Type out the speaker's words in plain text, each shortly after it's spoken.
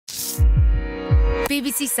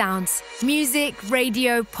BBC Sounds. Music,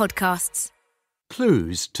 radio, podcasts.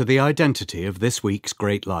 Clues to the identity of this week's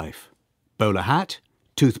Great Life. Bowler hat,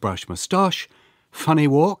 toothbrush moustache, funny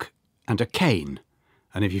walk and a cane.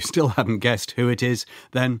 And if you still haven't guessed who it is,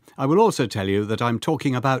 then I will also tell you that I'm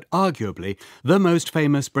talking about arguably the most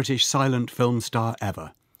famous British silent film star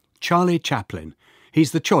ever, Charlie Chaplin.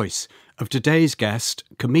 He's the choice of today's guest,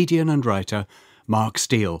 comedian and writer, Mark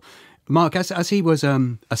Steele. Mark, as he was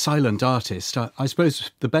a silent artist, I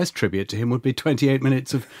suppose the best tribute to him would be 28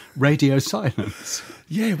 minutes of radio silence.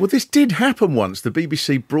 Yeah, well, this did happen once. The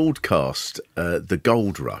BBC broadcast The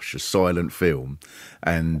Gold Rush, a silent film,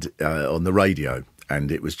 and on the radio.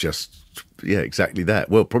 And it was just, yeah, exactly that.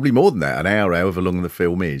 Well, probably more than that, an hour, however long the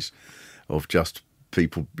film is, of just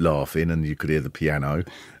people laughing and you could hear the piano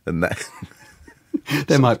and that...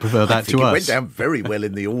 They might prefer that to us. It went down very well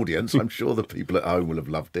in the audience. I'm sure the people at home will have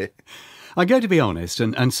loved it. I'm going to be honest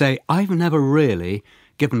and say I've never really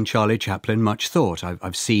given Charlie Chaplin much thought.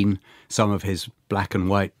 I've seen some of his black and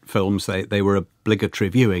white films. They were obligatory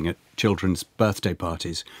viewing at children's birthday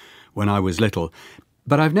parties when I was little.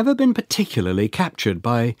 But I've never been particularly captured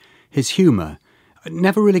by his humour. I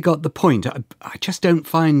never really got the point. I just don't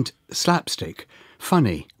find slapstick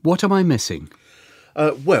funny. What am I missing?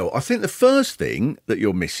 Well, I think the first thing that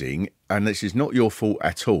you're missing, and this is not your fault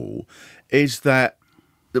at all, is that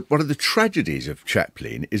one of the tragedies of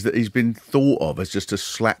Chaplin is that he's been thought of as just a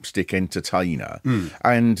slapstick entertainer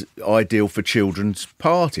and ideal for children's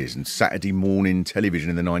parties and Saturday morning television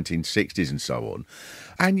in the 1960s and so on.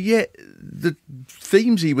 And yet the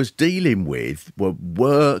themes he was dealing with were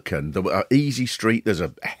work and the Easy Street, there's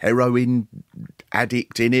a heroin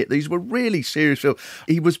addict in it. These were really serious films.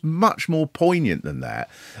 He was much more poignant than that.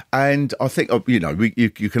 And I think, you know, you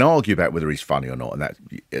can argue about whether he's funny or not, and that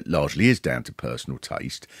it largely is down to personal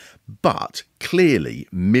taste. But clearly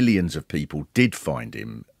millions of people did find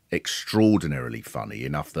him extraordinarily funny,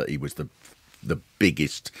 enough that he was the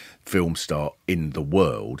biggest film star in the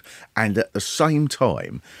world. And at the same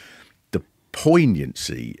time, the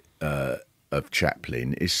poignancy of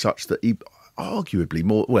Chaplin is such that he arguably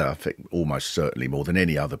more, well, I think almost certainly more than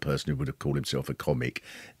any other person who would have called himself a comic,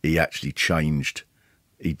 he actually changed.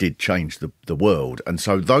 He did change the world. And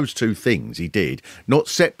so those two things he did, not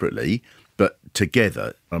separately, but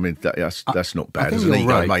together. I mean, that's not bad. As an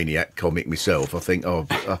egomaniac comic myself, I think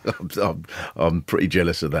I'm pretty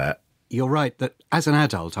jealous of that. You're right that as an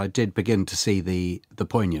adult, I did begin to see the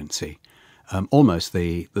poignancy, almost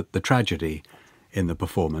the tragedy in the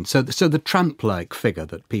performance. So the Tramp-like figure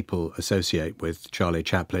that people associate with Charlie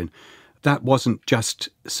Chaplin, that wasn't just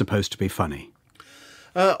supposed to be funny.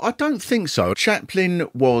 I don't think so. Chaplin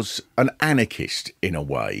was an anarchist in a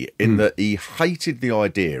way, in that he hated the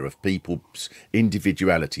idea of people's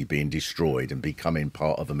individuality being destroyed and becoming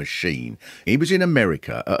part of a machine. He was in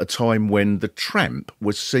America at a time when the tramp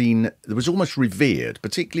was seen, was almost revered,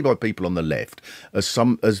 particularly by people on the left,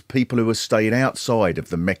 as people who were staying outside of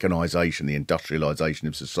the mechanisation, the industrialisation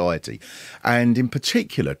of society. And in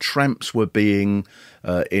particular, tramps were being...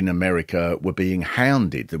 in America, were being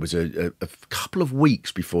hounded. There was a couple of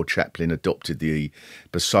weeks before Chaplin adopted the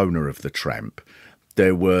persona of the tramp.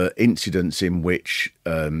 There were incidents in which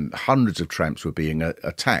hundreds of tramps were being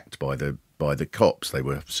attacked by the cops. They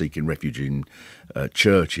were seeking refuge in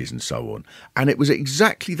churches and so on. And it was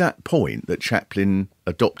exactly that point that Chaplin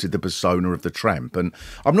adopted the persona of the tramp. And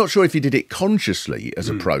I'm not sure if he did it consciously as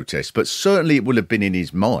a protest, but certainly it will have been in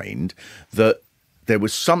his mind that there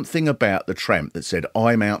was something about the tramp that said,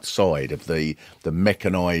 I'm outside of the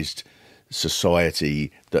mechanised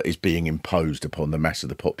society that is being imposed upon the mass of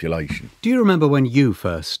the population. Do you remember when you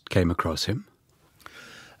first came across him?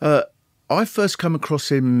 I first come across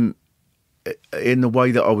him in the way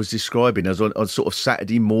that I was describing, as on sort of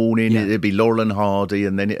Saturday morning, it'd be Laurel and Hardy,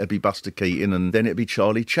 and then it'd be Buster Keaton, and then it'd be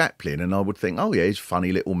Charlie Chaplin, and I would think, oh yeah, he's a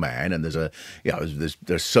funny little man, and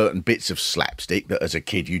there's certain bits of slapstick that as a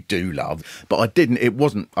kid you do love, but I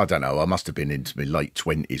don't know, I must have been into my late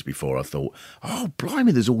 20s before I thought, oh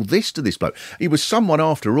blimey, there's all this to this bloke. He was someone,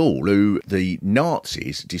 after all, who the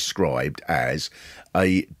Nazis described as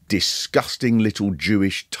a disgusting little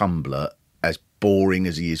Jewish tumbler, as boring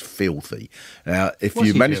as he is filthy. Now, if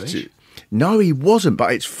you managed to... No, he wasn't,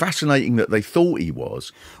 but it's fascinating that they thought he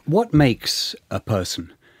was. What makes a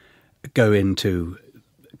person go into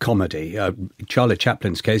comedy? Charlie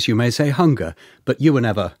Chaplin's case, you may say hunger, but you were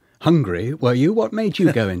never hungry, were you? What made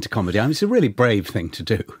you go into comedy? I mean, it's a really brave thing to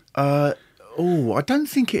do. I don't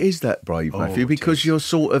think it is that brave, Matthew, because you're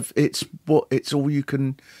sort of... It's all you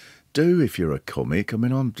can do if you're a comic? I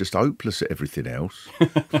mean, I'm just hopeless at everything else.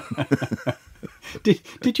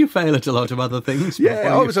 Did you fail at a lot of other things?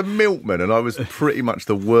 Yeah, I was a milkman, and I was pretty much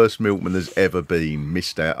the worst milkman there's ever been.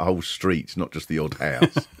 Missed out whole streets, not just the odd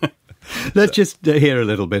house. Let's just hear a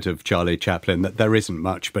little bit of Charlie Chaplin. That there isn't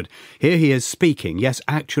much, but here he is speaking, yes,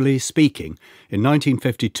 actually speaking, in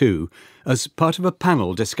 1952 as part of a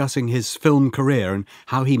panel discussing his film career and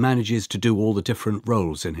how he manages to do all the different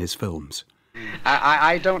roles in his films.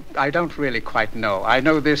 I don't really quite know. I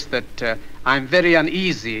know this, that I'm very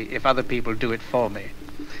uneasy if other people do it for me.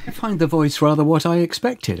 I find the voice rather what I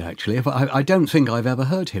expected, actually. I don't think I've ever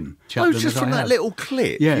heard him. Chaplin, just from that little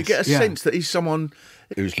clip, yes, you get a sense that he's someone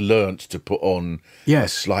who's learnt to put on a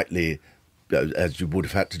slightly, as you would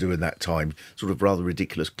have had to do in that time, sort of rather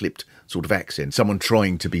ridiculous clipped sort of accent. Someone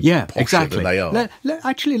trying to be posher than they are.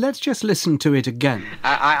 Actually, let's just listen to it again.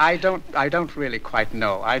 I don't really quite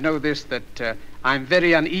know. I know this, that I'm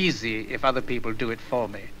very uneasy if other people do it for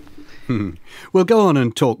me. We'll go on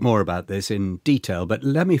and talk more about this in detail, but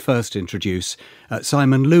let me first introduce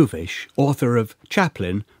Simon Louvish, author of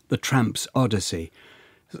Chaplin, The Tramps Odyssey.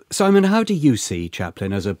 Simon, how do you see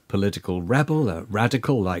Chaplin? As a political rebel, a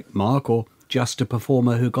radical like Mark, or just a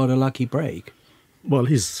performer who got a lucky break? Well,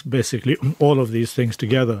 he's basically all of these things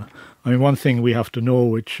together. I mean, one thing we have to know,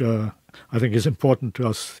 which I think is important to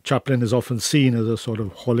us, Chaplin is often seen as a sort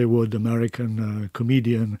of Hollywood American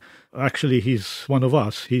comedian. Actually, he's one of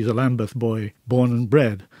us. He's a Lambeth boy, born and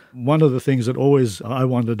bred. One of the things that always I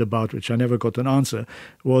wondered about, which I never got an answer,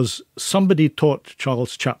 was somebody taught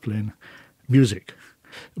Charles Chaplin music.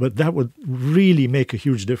 But that would really make a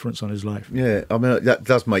huge difference on his life. Yeah, I mean, that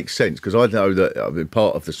does make sense, because I know that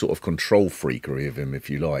part of the sort of control freakery of him, if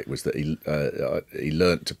you like, was that he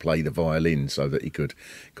learnt to play the violin so that he could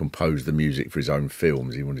compose the music for his own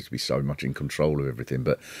films. He wanted to be so much in control of everything.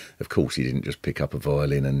 But, of course, he didn't just pick up a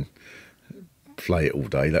violin and play it all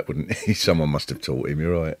day. That wouldn't... Someone must have taught him,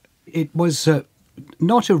 you're right. It was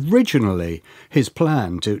not originally his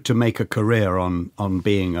plan to make a career on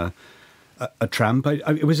being a tramp.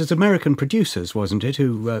 It was his American producers, wasn't it,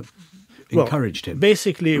 who encouraged him?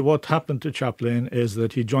 Basically, what happened to Chaplin is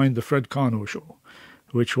that he joined the Fred Karno Show,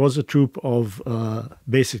 which was a troupe of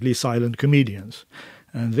basically silent comedians.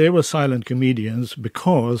 And they were silent comedians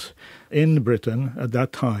because in Britain at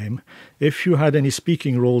that time, if you had any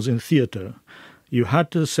speaking roles in theatre, you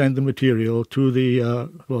had to send the material to the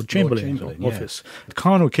Lord Chamberlain's office. Yeah.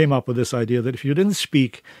 Karno came up with this idea that if you didn't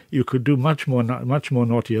speak, you could do much more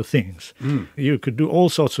naughtier things. You could do all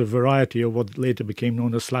sorts of variety of what later became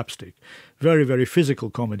known as slapstick. Very, very physical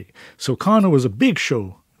comedy. So Karno was a big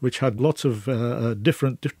show, which had lots of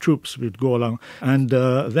different troupes would go along. And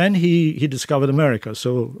then he discovered America.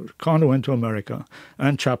 So Karno went to America,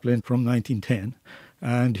 and Chaplin from 1910,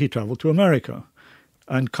 and he traveled to America.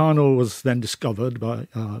 And Karno was then discovered by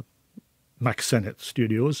Mack Sennett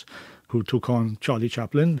Studios, who took on Charlie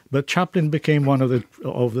Chaplin. But Chaplin became one of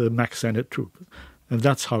the Mack Sennett troupe. And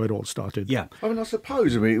that's how it all started. Yeah. I mean, I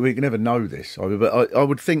suppose we can never know this, but I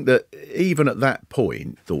would think that even at that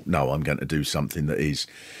point, thought, no, I'm going to do something that is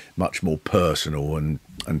much more personal and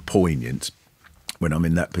poignant when I'm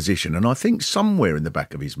in that position. And I think somewhere in the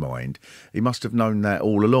back of his mind, he must have known that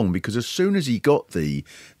all along, because as soon as he got the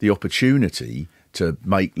opportunity to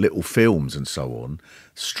make little films and so on,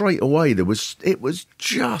 straight away it was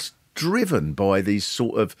just driven by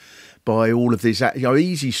all of this,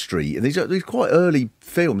 Easy Street, and these quite early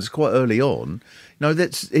films, quite early on.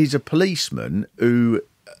 He's a policeman who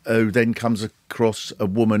then comes across a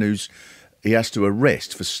woman he has to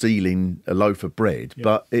arrest for stealing a loaf of bread,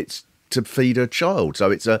 but it's to feed her child.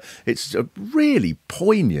 So it's a really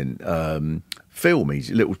poignant film, a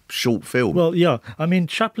little short film. Well, yeah. I mean,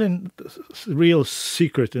 Chaplin's real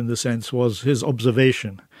secret in the sense was his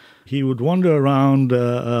observation. He would wander around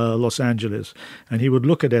Los Angeles and he would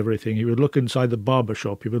look at everything. He would look inside the barber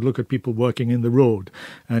shop. He would look at people working in the road,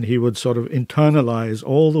 and he would sort of internalize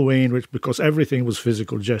all the way in which, because everything was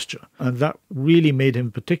physical gesture. And that really made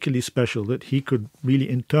him particularly special, that he could really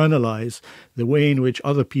internalize the way in which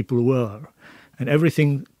other people were. And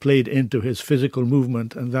everything played into his physical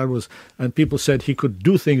movement, and people said he could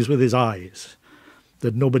do things with his eyes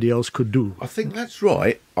that nobody else could do. I think that's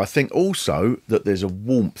right. I think also that there's a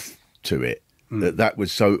warmth to it. That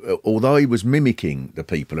was so. Although he was mimicking the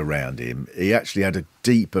people around him, he actually had a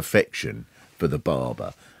deep affection for the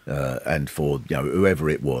barber. And for whoever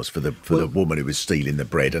it was, for the woman who was stealing the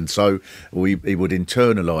bread, and so he would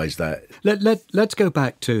internalise that. Let's go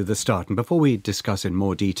back to the start, and before we discuss in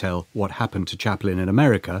more detail what happened to Chaplin in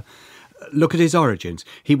America, look at his origins.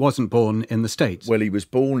 He wasn't born in the States. Well, he was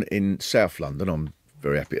born in South London, I'm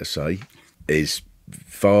very happy to say. His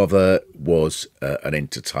father was an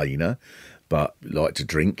entertainer, but liked to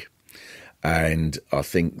drink. And I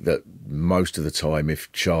think that most of the time,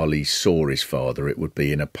 if Charlie saw his father, it would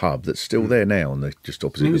be in a pub that's still there now, on just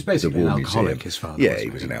opposite he was the basically War an Museum. alcoholic, his father. Yeah, he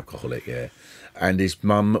was an alcoholic, yeah. And his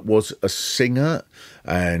mum was a singer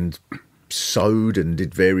and sewed and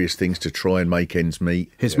did various things to try and make ends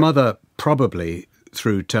meet. His mother probably,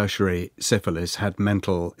 through tertiary syphilis, had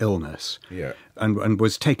mental illness, and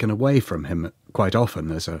was taken away from him quite often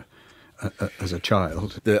as a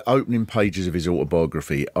child. The opening pages of his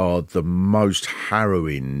autobiography are the most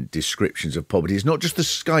harrowing descriptions of poverty. It's not just the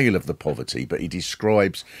scale of the poverty, but he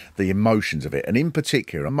describes the emotions of it. And in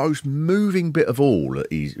particular, a most moving bit of all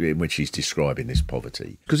in which he's describing this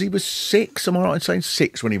poverty. Because he was 6, am I right in saying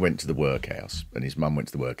 6, when he went to the workhouse, and his mum went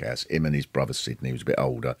to the workhouse. Him and his brother Sidney, who was a bit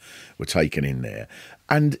older, were taken in there.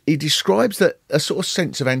 And he describes that a sort of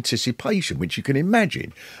sense of anticipation, which you can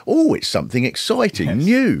imagine. Oh, it's something exciting,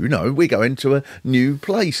 new. We're going to a new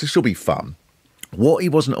place. This will be fun. What he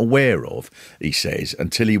wasn't aware of, he says,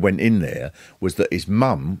 until he went in there, was that his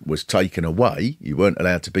mum was taken away. You weren't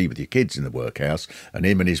allowed to be with your kids in the workhouse, and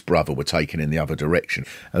him and his brother were taken in the other direction.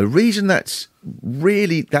 And the reason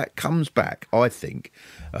that comes back, I think,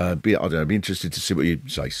 I don't know, I'd be interested to see what you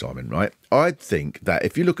say, Simon, right? I think that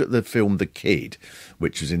if you look at the film The Kid,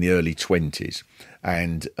 which was in the early 20s,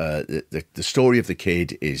 and the story of the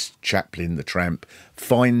kid is Chaplin, the tramp,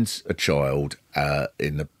 finds a child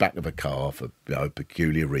in the back of a car for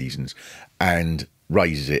peculiar reasons and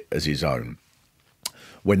raises it as his own.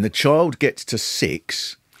 When the child gets to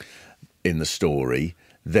 6 in the story,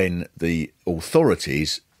 then the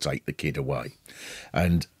authorities take the kid away.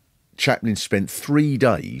 And Chaplin spent 3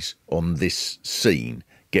 days on this scene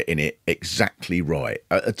getting it exactly right.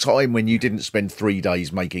 At a time when you didn't spend 3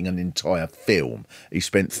 days making an entire film, he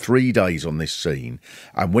spent 3 days on this scene.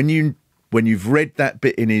 And when you've read that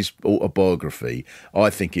bit in his autobiography, I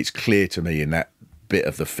think it's clear to me in that bit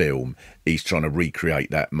of the film, he's trying to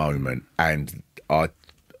recreate that moment. And I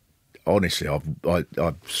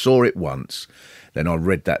saw it once, then I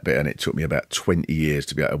read that bit, and it took me about 20 years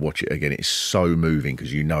to be able to watch it again. It's so moving,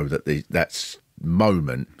 because you know that that's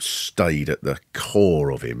moment stayed at the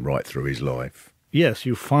core of him right through his life. Yes,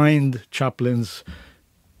 you find Chaplin's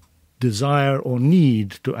desire or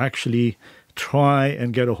need to actually try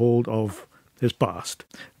and get a hold of his past.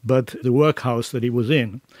 But the workhouse that he was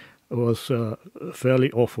in was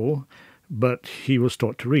fairly awful, but he was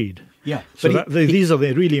taught to read. Yeah. So these are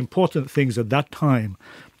the really important things at that time.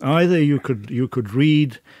 Either you could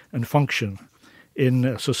read and function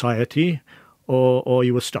in society, or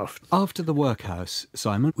you were stuffed. After the workhouse,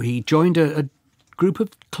 Simon, he joined a group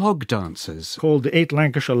of clog dancers called the 8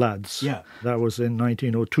 Lancashire Lads. Yeah. That was in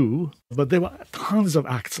 1902. But there were tons of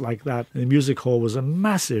acts like that. The music hall was a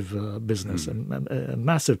massive business, a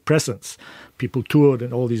massive presence. People toured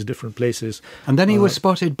in all these different places. And then he was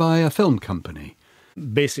spotted by a film company.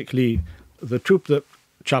 Basically, the troupe that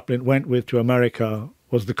Chaplin went with to America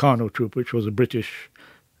was the Carno troupe, which was a British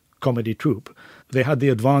comedy troupe. They had the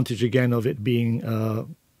advantage, again, of it being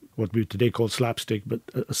what we today call slapstick, but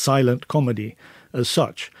a silent comedy as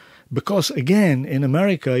such. Because, again, in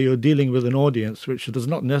America, you're dealing with an audience which does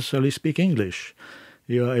not necessarily speak English.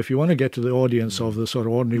 If you want to get to the audience of the sort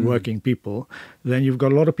of ordinary working people, then you've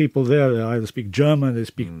got a lot of people there that either speak German, they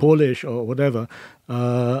speak Polish or whatever.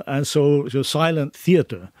 And so silent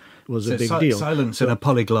theatre was a big deal. Silence in a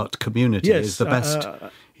polyglot community is the best.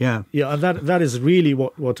 Yeah, and that is really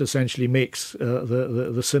what essentially makes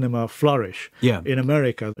the cinema flourish in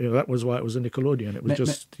America. That was why it was a Nickelodeon. It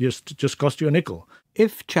was just cost you a nickel.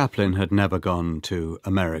 If Chaplin had never gone to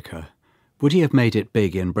America, would he have made it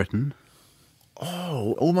big in Britain?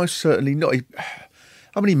 Oh, almost certainly not.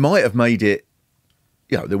 He might have made it.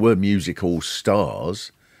 There were musical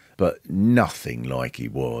stars, but nothing like he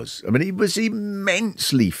was. I mean, he was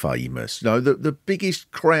immensely famous. The biggest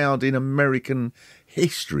crowd in American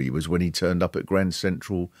history was when he turned up at Grand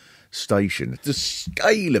Central Station. The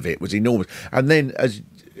scale of it was enormous. And then, as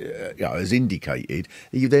indicated,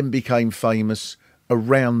 he then became famous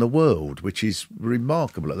around the world, which is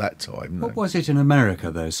remarkable at that time. What was it in America,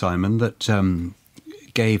 though, Simon, that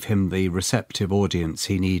gave him the receptive audience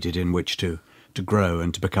he needed in which to grow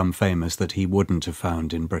and to become famous that he wouldn't have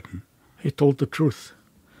found in Britain? He told the truth.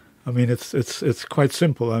 I mean, it's quite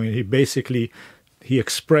simple. I mean, he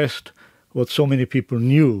expressed what so many people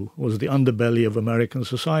knew was the underbelly of American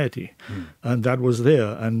society. And that was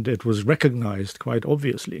there, and it was recognized quite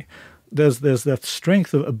obviously. There's that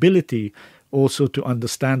strength of ability also to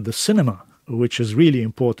understand the cinema which is really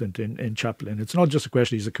important in Chaplin. It's not just a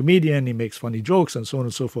question, he's a comedian, he makes funny jokes and so on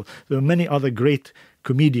and so forth. There are many other great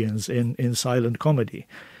comedians in silent comedy.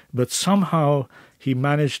 But somehow he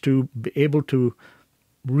managed to be able to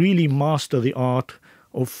really master the art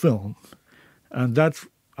of film. And that's,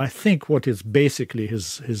 I think, what is basically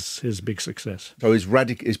his big success. So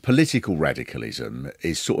his political radicalism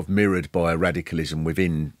is sort of mirrored by a radicalism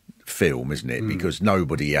within film, isn't it? Because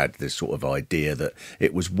nobody had this sort of idea that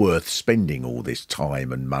it was worth spending all this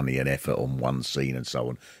time and money and effort on one scene and so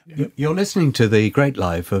on. You're listening to The Great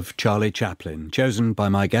Life of Charlie Chaplin, chosen by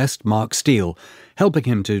my guest, Mark Steele. Helping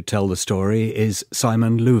him to tell the story is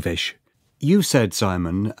Simon Louvish. You said,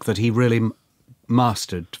 Simon, that he really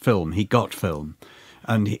mastered film, he got film,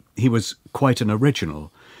 and he was quite an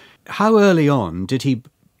original. How early on did he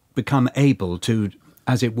become able to,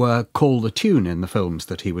 as it were, call the tune in the films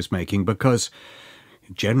that he was making? Because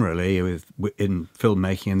generally, in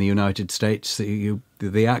filmmaking in the United States,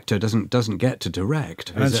 the actor doesn't get to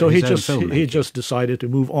direct. And so he just decided to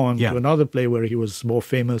move on to another play where he was more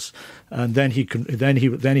famous, and then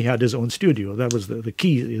he had his own studio. That was the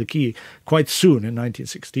key. Quite soon in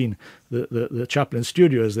 1916, the Chaplin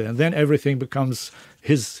studio is there, and then everything becomes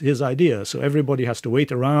his idea. So everybody has to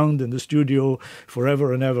wait around in the studio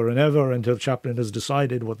forever and ever and ever until Chaplin has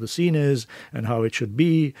decided what the scene is and how it should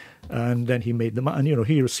be, and then he made and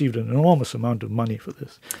he received an enormous amount of money for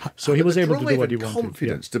this. So he was able to do what he wanted.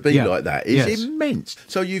 Confidence to be like that is immense.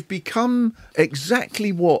 So you've become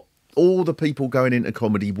exactly what all the people going into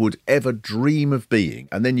comedy would ever dream of being,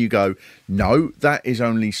 and then you go, no, that is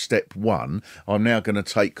only step one. I'm going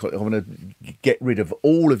to get rid of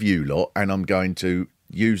all of you lot, and I'm going to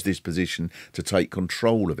use this position to take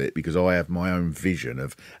control of it because I have my own vision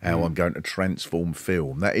of how I'm going to transform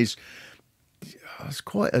film. That's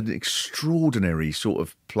quite an extraordinary sort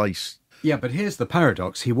of place. Yeah, but here's the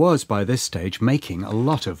paradox. He was, by this stage, making a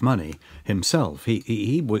lot of money himself.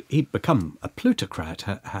 He'd become a plutocrat,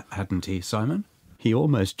 hadn't he, Simon? He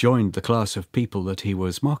almost joined the class of people that he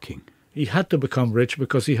was mocking. He had to become rich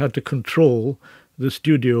because he had to control the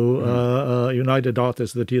studio United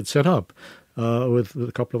Artists that he had set up with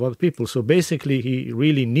a couple of other people. So basically, he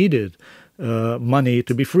really needed money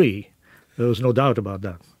to be free. There was no doubt about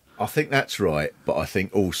that. I think that's right, but I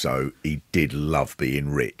think also he did love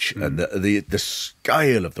being rich, and the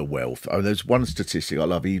scale of the wealth. Oh, there's one statistic I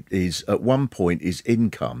love. Is at one point his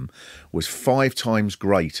income was 5 times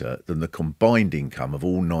greater than the combined income of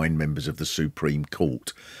all 9 members of the Supreme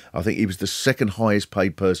Court. I think he was the second highest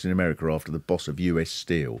paid person in America after the boss of US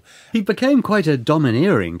Steel. He became quite a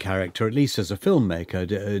domineering character, at least as a filmmaker,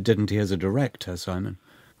 didn't he, as a director, Simon?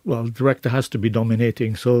 Well, the director has to be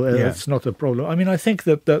dominating, so it's not a problem. I mean, I think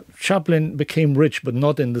that Chaplin became rich, but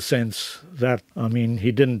not in the sense that,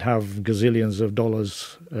 he didn't have gazillions of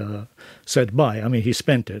dollars set by. He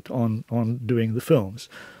spent it on doing the films.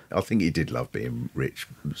 I think he did love being rich,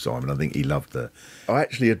 Simon. I think he loved I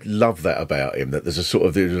actually love that about him, that there's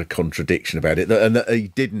a contradiction about it, and that he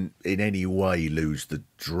didn't in any way lose the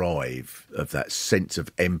drive of that sense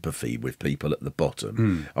of empathy with people at the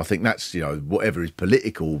bottom. I think that's, whatever his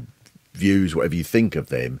political views, whatever you think of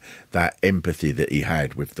them, that empathy that he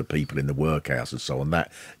had with the people in the workhouse and so on,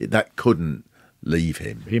 that couldn't leave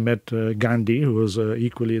him. He met Gandhi, who was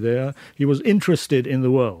equally there. He was interested in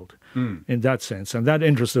the world. In that sense. And that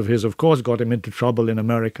interest of his, of course, got him into trouble in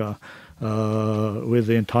America with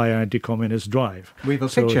the entire anti-communist drive. We've a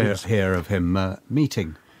picture here of him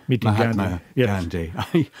meeting Mahatma Gandhi.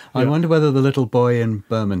 I wonder whether the little boy in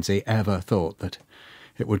Bermondsey ever thought that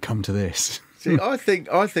it would come to this. See, I think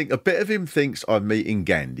a bit of him thinks I'm meeting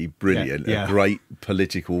Gandhi, brilliant, a great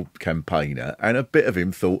political campaigner, and a bit of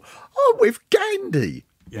him thought, I'm with Gandhi.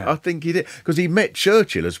 Yeah. I think he did, because he met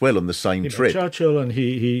Churchill as well on the same trip. Churchill, and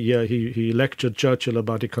he lectured Churchill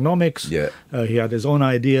about economics. Yeah. He had his own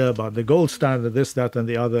idea about the gold standard, this, that, and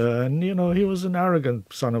the other, and he was an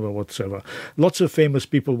arrogant son of a whatsoever. Lots of famous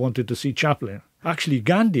people wanted to see Chaplin. Actually,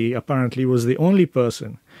 Gandhi apparently was the only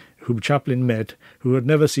person whom Chaplin met who had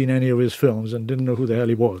never seen any of his films and didn't know who the hell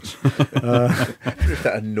he was.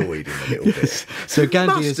 That annoyed him a little bit. So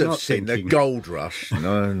Gandhi is not seen thinking... the Gold Rush.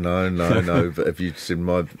 No. But have you seen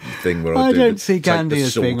my thing where I don't see Gandhi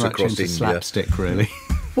as being much into slapstick, really.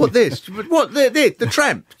 What this? What the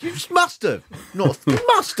Tramp? You must have. You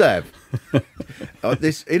must have.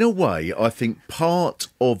 This, in a way, I think part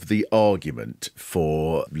of the argument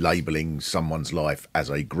for labelling someone's life as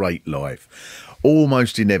a great life,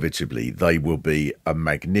 almost inevitably, they will be a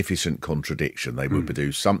magnificent contradiction. They will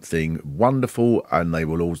do something wonderful, and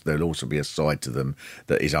there'll also be a side to them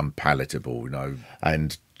that is unpalatable,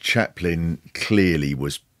 And Chaplin clearly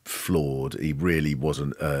was flawed. He really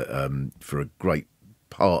wasn't, for a great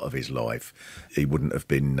part of his life, he wouldn't have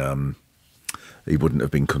been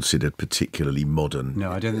considered particularly modern.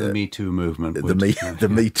 No, I don't think the Me Too movement would. The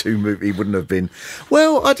Me Too movement, he wouldn't have been.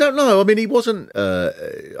 Well, I don't know. I mean, he wasn't. I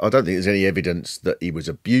don't think there's any evidence that he was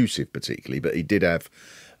abusive particularly, but he did have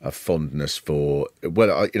a fondness for.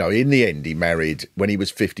 Well, in the end, he married when he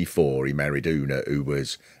was 54. He married Una, who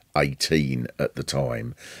was 18 at the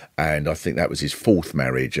time, and I think that was his fourth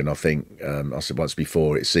marriage. And I think I said once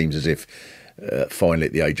before, it seems as if finally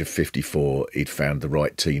at the age of 54, he'd found the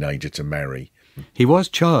right teenager to marry. He was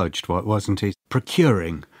charged, wasn't he,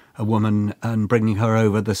 procuring a woman and bringing her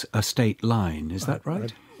over a state line. Is that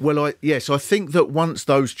right? Well, yes, I think that once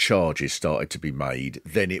those charges started to be made,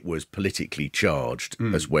 then it was politically charged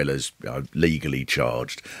as well as legally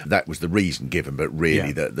charged. That was the reason given, but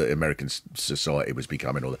really the American society was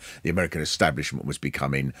becoming, or the American establishment was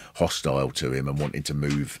becoming hostile to him and wanting to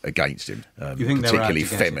move against him. You think particularly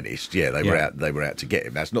feminist? Yeah, they were out to get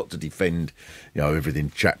him. That's not to defend, everything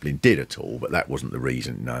Chaplin did at all, but that wasn't the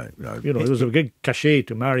reason. No. It was a big cachet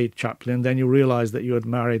to marry Chaplin. Then you realise that you had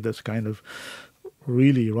married this kind of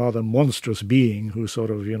really rather monstrous being who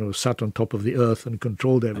sort of, sat on top of the earth and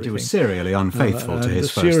controlled everything. And he was serially unfaithful to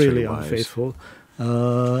his first two wives. Unfaithful,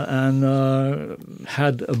 and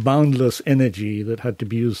had a boundless energy that had to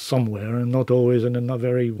be used somewhere, and not always in a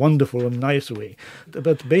very wonderful and nice way.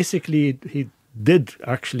 But basically, he did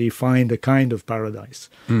actually find a kind of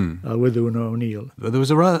paradise with Una O'Neill. There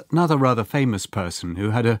was another rather famous person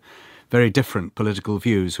who had a very different political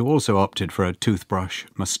views, who also opted for a toothbrush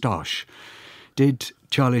moustache. Did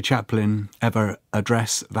Charlie Chaplin ever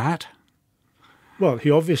address that? Well, he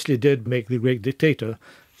obviously did make The Great Dictator.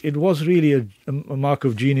 It was really a mark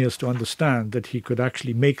of genius to understand that he could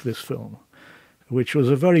actually make this film, which was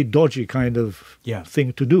a very dodgy kind of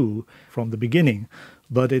thing to do from the beginning.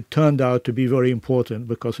 But it turned out to be very important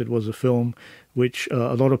because it was a film which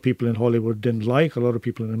a lot of people in Hollywood didn't like. A lot of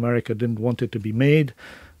people in America didn't want it to be made.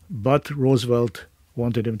 But Roosevelt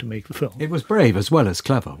wanted him to make the film. It was brave as well as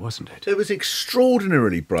clever, wasn't it? It was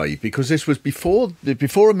extraordinarily brave because this was before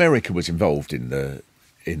America was involved in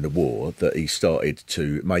the war that he started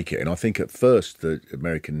to make it. And I think at first the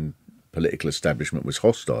American political establishment was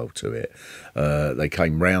hostile to it. They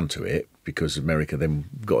came round to it because America then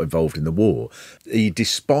got involved in the war. He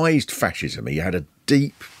despised fascism. He had a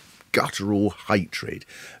deep guttural hatred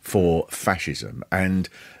for fascism, and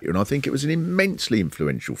I think it was an immensely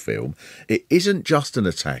influential film. It isn't just an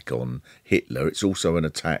attack on Hitler, it's also an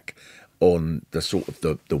attack on the sort of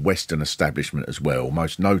the Western establishment as well,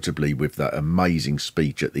 most notably with that amazing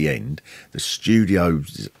speech at the end. The studio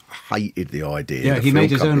hated the idea. Yeah, he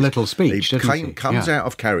made his own little speech, didn't he? Comes out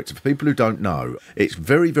of character. For people who don't know, it's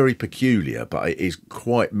very, very peculiar, but it is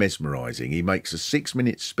quite mesmerising. He makes a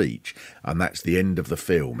 6-minute speech, and that's the end of the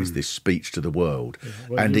film, is this speech to the world.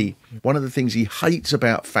 And one of the things he hates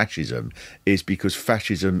about fascism is because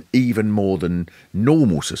fascism, even more than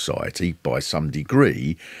normal society, by some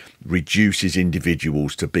degree, reduces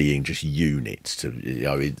individuals to being just units. And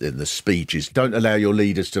the speech is, don't allow your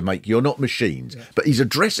leaders to make, you're not machines. Yeah. But he's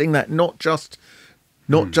addressing that not just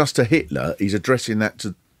to Hitler, he's addressing that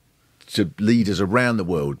to leaders around the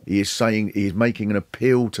world. He is making an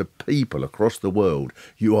appeal to people across the world.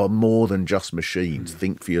 You are more than just machines.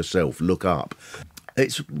 Think for yourself, look up.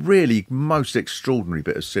 It's really most extraordinary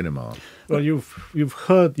bit of cinema. Well, you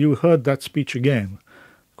heard that speech again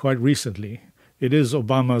quite recently. It is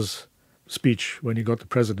Obama's speech when he got the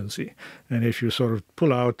presidency. And if you sort of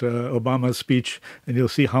pull out Obama's speech, and you'll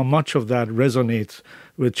see how much of that resonates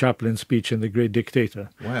with Chaplin's speech in The Great Dictator.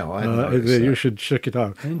 Wow, I hadn't noticed you should check it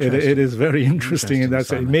out. It is very interesting in that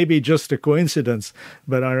sense. It may be just a coincidence,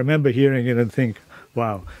 but I remember hearing it and think,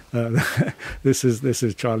 wow, this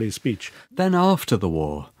is Charlie's speech. Then after the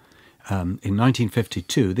war, in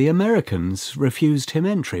 1952, the Americans refused him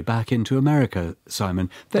entry back into America, Simon.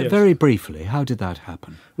 Very briefly, how did that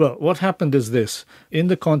happen? Well, what happened is this. In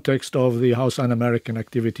the context of the House Un-American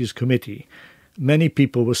Activities Committee, many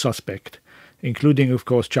people were suspect, including, of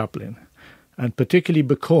course, Chaplin. And particularly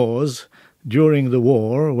because during the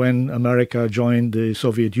war, when America joined the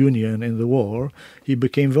Soviet Union in the war, he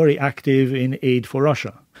became very active in aid for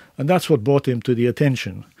Russia. And that's what brought him to the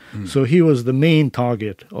attention. So he was the main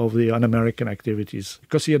target of the Un-American activities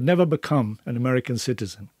because he had never become an American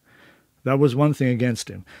citizen. That was one thing against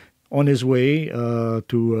him. On his way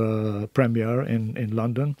to premiere in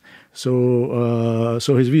London, so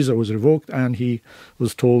his visa was revoked and he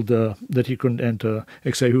was told that he couldn't enter,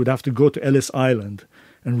 except he would have to go to Ellis Island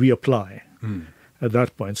and reapply at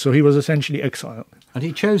that point. So he was essentially exiled. And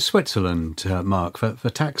he chose Switzerland, Mark, for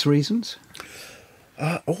tax reasons?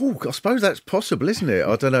 I suppose that's possible, isn't it?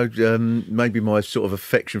 I don't know. Maybe my sort of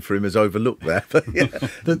affection for him has overlooked that. But yeah.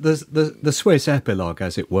 The Swiss epilogue,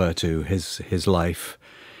 as it were, to his life.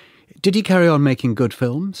 Did he carry on making good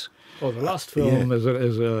films? Oh, the last film is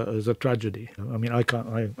a tragedy. I mean, I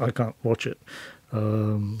can't watch it.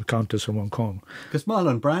 Countess of Hong Kong. Because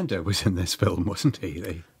Marlon Brando was in this film, wasn't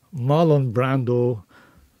he? Marlon Brando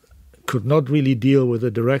could not really deal with a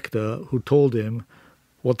director who told him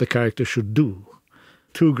what the character should do.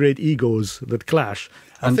 Two great egos that clash.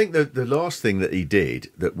 I think the last thing that he did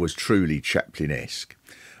that was truly Chaplin-esque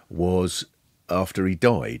was after he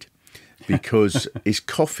died, because his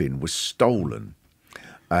coffin was stolen.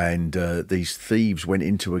 And these thieves went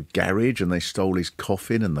into a garage and they stole his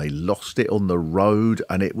coffin and they lost it on the road.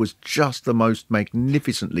 And it was just the most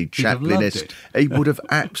magnificently Chaplin-esque. He would have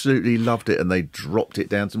absolutely loved it. And they dropped it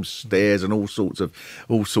down some stairs and all sorts of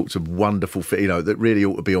wonderful, that really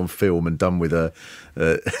ought to be on film and done with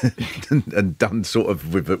and done sort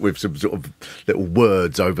of with some sort of little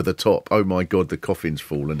words over the top. Oh my God, the coffin's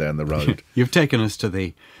fallen down the road. You've taken us to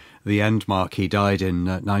the end mark. He died in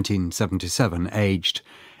 1977, aged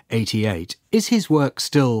 88. Is his work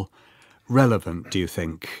still relevant, do you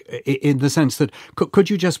think, in the sense that could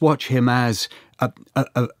you just watch him as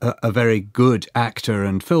a very good actor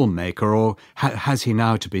and filmmaker, or has he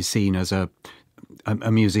now to be seen as a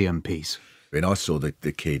museum piece? I mean, I saw the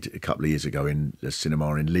kid a couple of years ago in a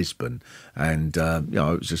cinema in Lisbon, and it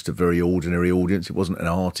was just a very ordinary audience. It wasn't an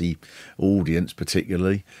arty audience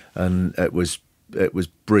particularly, and it was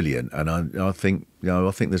brilliant, and I think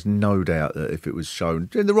there's no doubt that if it was shown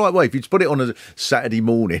in the right way, if you put it on a Saturday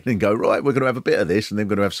morning and go, right, we're going to have a bit of this, and then we're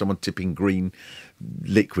going to have someone tipping green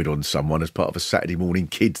liquid on someone as part of a Saturday morning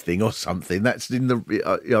kids thing or something, that's in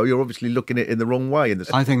the you're obviously looking at it in the wrong way.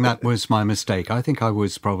 I think that was my mistake. I think I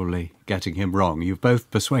was probably getting him wrong. You've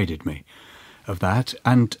both persuaded me of that.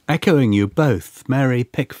 And echoing you both, Mary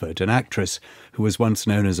Pickford, an actress who was once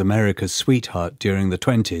known as America's sweetheart during the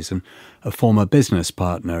 20s and a former business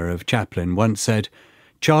partner of Chaplin, once said,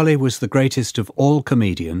 "Charlie was the greatest of all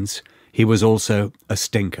comedians. He was also a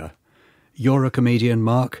stinker." You're a comedian,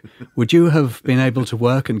 Mark. Would you have been able to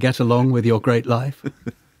work and get along with your great life?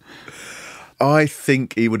 I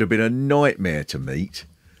think he would have been a nightmare to meet.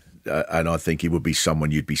 And I think he would be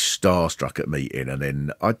someone you'd be starstruck at meeting. And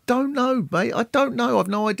then I don't know, mate. I don't know. I've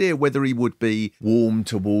no idea whether he would be warm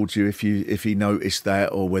towards you if he noticed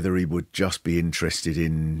that, or whether he would just be interested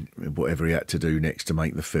in whatever he had to do next to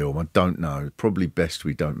make the film. I don't know. Probably best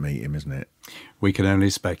we don't meet him, isn't it? We can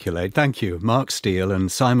only speculate. Thank you, Mark Steele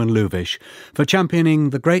and Simon Louvish, for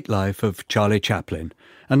championing the great life of Charlie Chaplin.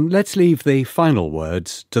 And let's leave the final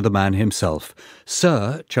words to the man himself,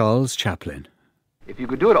 Sir Charles Chaplin. If you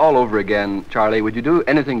could do it all over again, Charlie, would you do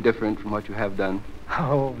anything different from what you have done?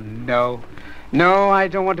 Oh, no. No, I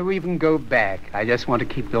don't want to even go back. I just want to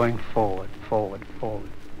keep going forward, forward, forward.